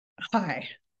Hi,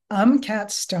 I'm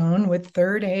Kat Stone with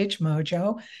Third Age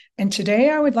Mojo, and today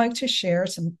I would like to share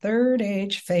some third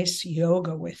age face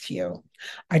yoga with you.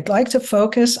 I'd like to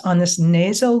focus on this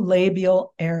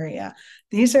nasolabial area.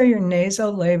 These are your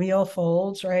nasolabial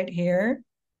folds right here,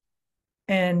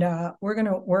 and we're going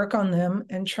to work on them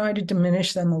and try to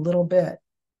diminish them a little bit.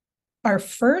 Our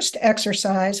first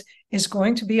exercise is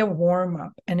going to be a warm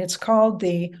up, and it's called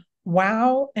the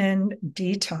Wow and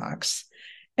Detox.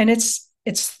 And it's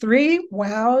 3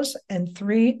 wows and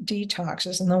 3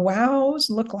 detoxes. And the wows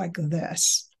look like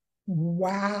this.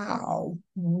 Wow,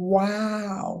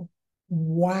 wow,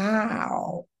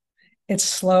 wow. It's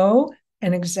slow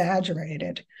and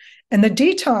exaggerated. And the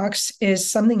detox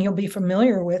is something you'll be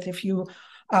familiar with if you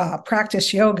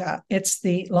practice yoga. It's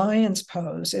the lion's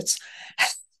pose.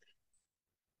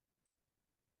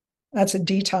 That's a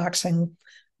detoxing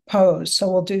pose.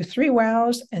 So we'll do 3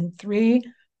 wows and 3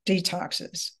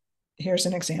 detoxes. Here's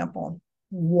an example.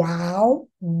 Wow,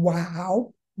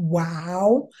 wow,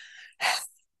 wow.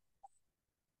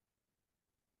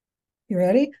 You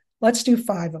ready? Let's do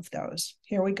 5 of those.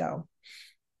 Here we go.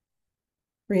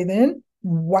 Breathe in.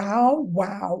 Wow,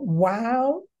 wow,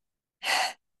 wow.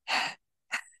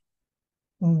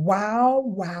 Wow,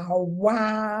 wow,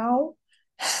 wow.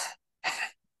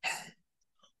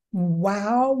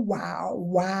 Wow, wow,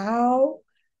 wow.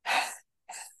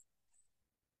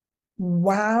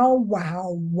 Wow, wow,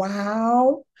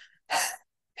 wow.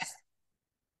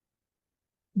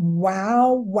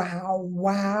 Wow, wow,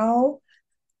 wow.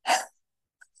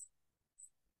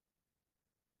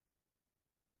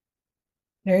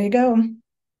 There you go.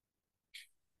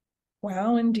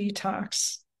 Wow and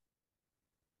detox.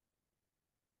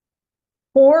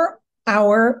 For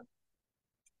our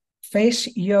face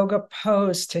yoga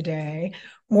pose today,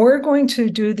 we're going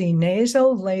to do the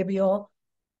nasolabial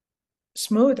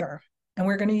smoother. And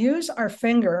we're going to use our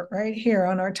finger right here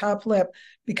on our top lip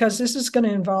because this is going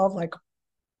to involve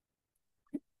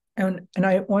and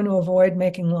I want to avoid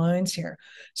making lines here.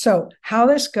 So how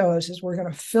this goes is we're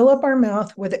going to fill up our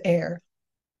mouth with air.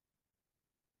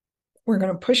 We're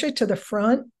going to push it to the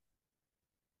front,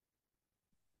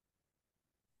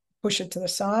 push it to the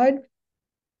side,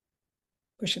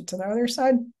 push it to the other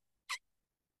side,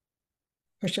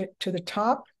 push it to the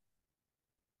top,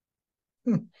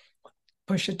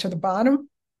 push it to the bottom,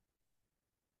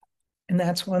 and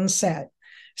that's one set.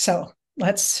 So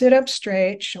let's sit up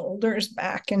straight, shoulders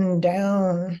back and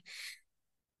down.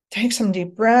 Take some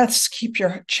deep breaths, keep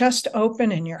your chest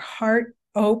open and your heart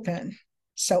open.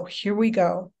 So here we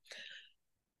go.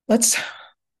 Let's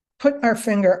put our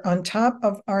finger on top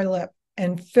of our lip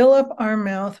and fill up our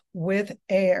mouth with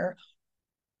air.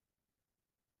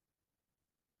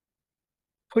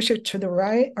 Push it to the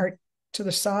right or to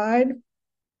the side.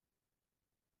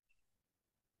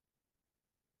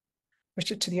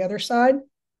 Push it to the other side.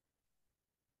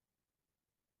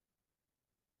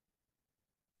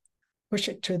 Push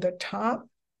it to the top.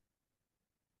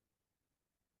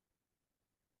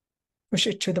 Push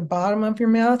it to the bottom of your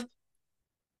mouth.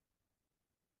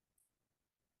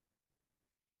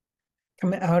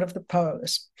 Come out of the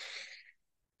pose.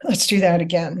 Let's do that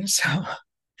again. So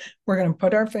we're going to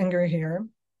put our finger here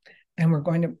and we're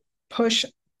going to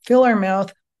fill our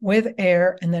mouth with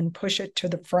air and then push it to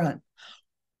the front.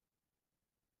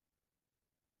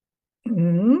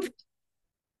 Mm-hmm.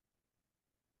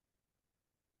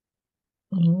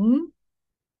 Mm-hmm.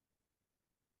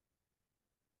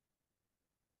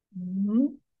 Mm-hmm.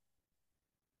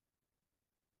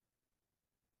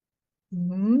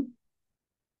 Mm-hmm.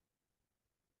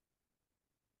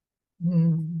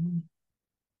 Mm-hmm.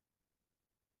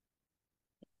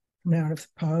 Come out of the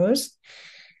pose.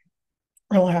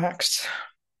 Relax.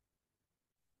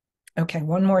 Okay,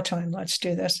 one more time. Let's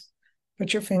do this.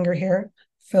 Put your finger here.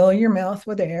 Fill your mouth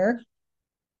with air.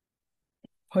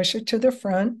 Push it to the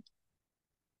front.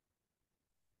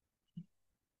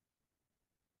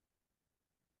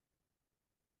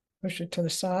 Push it to the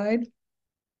side.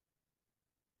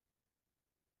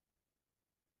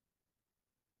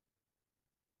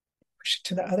 Push it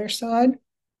to the other side.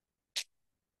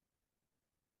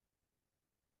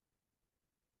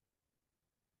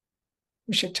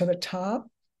 Push it to the top.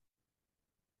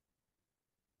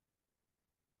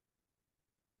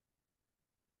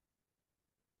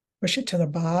 Push it to the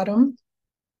bottom.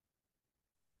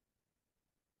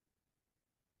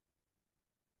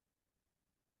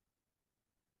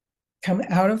 Come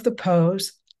out of the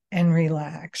pose and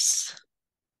relax.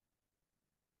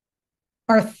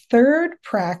 Our third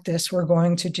practice we're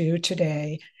going to do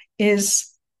today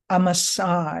is a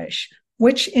massage.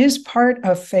 which is part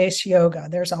of face yoga.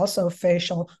 There's also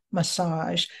facial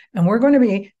massage. And we're going to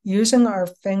be using our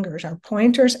fingers, our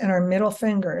pointers and our middle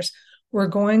fingers. We're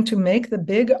going to make the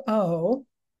big O,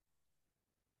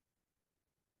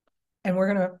 and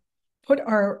we're going to put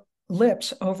our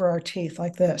lips over our teeth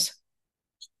like this.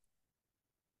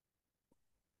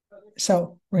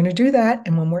 So we're going to do that.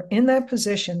 And when we're in that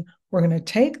position, we're going to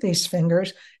take these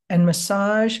fingers and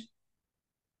massage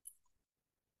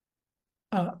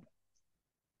up.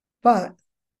 But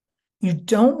you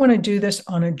don't want to do this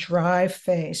on a dry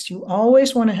face. You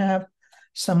always want to have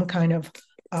some kind of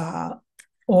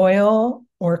oil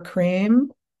or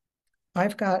cream.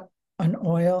 I've got an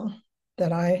oil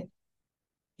that I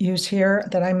use here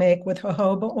that I make with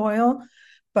jojoba oil,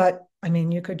 but I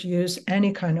mean, you could use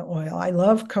any kind of oil. I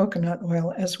love coconut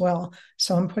oil as well.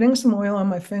 So I'm putting some oil on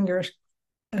my fingers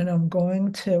and I'm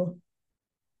going to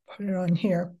put it on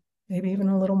here, maybe even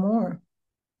a little more.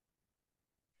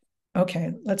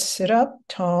 Okay, let's sit up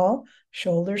tall,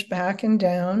 shoulders back and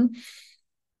down,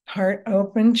 heart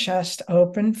open, chest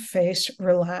open, face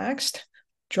relaxed.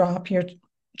 Drop your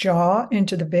jaw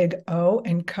into the big O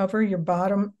and cover your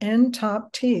bottom and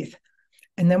top teeth.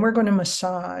 And then we're going to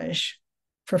massage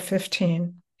for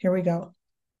 15. Here we go.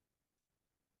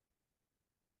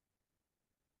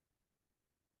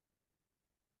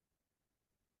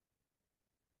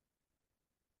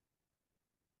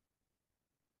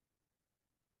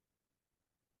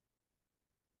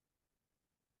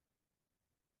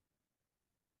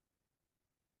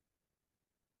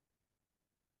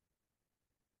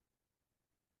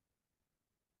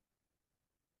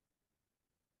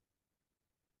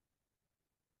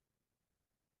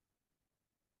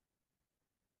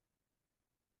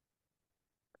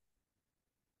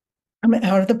 I'm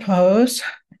out of the pose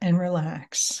and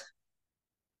relax.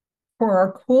 For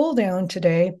our cool down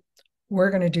today,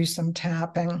 we're going to do some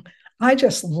tapping. I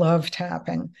just love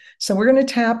tapping. So we're going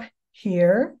to tap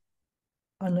here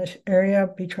on this area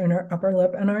between our upper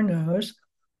lip and our nose.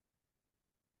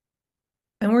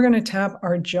 And we're going to tap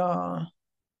our jaw.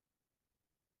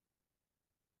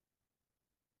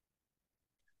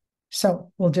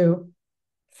 So we'll do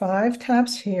 5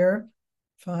 taps here,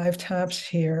 5 taps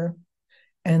here,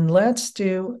 and let's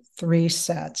do 3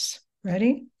 sets.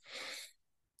 Ready?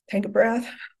 Take a breath,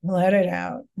 let it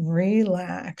out,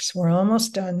 relax. We're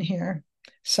almost done here.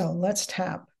 So let's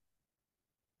tap.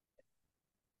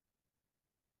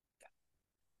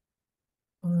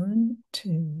 1,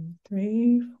 2,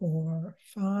 3, 4,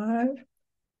 5.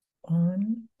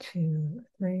 1, 2,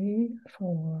 3,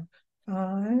 4,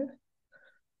 5.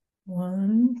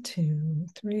 1, 2,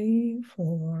 3,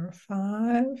 4,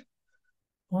 5.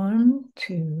 1,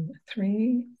 2,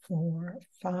 3, 4,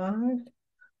 5.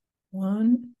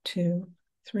 1, 2,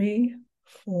 3,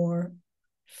 4,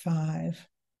 5.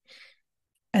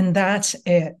 And that's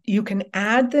it. You can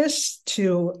add this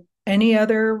to any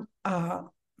other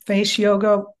face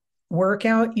yoga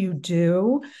workout you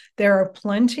do. There are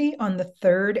plenty on the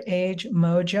Third Age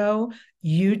Mojo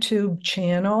YouTube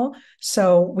channel.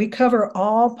 So we cover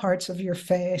all parts of your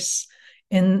face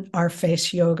in our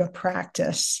face yoga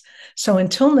practice. So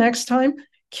until next time,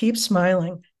 keep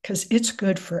smiling because it's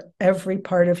good for every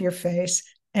part of your face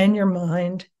and your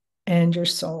mind and your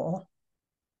soul.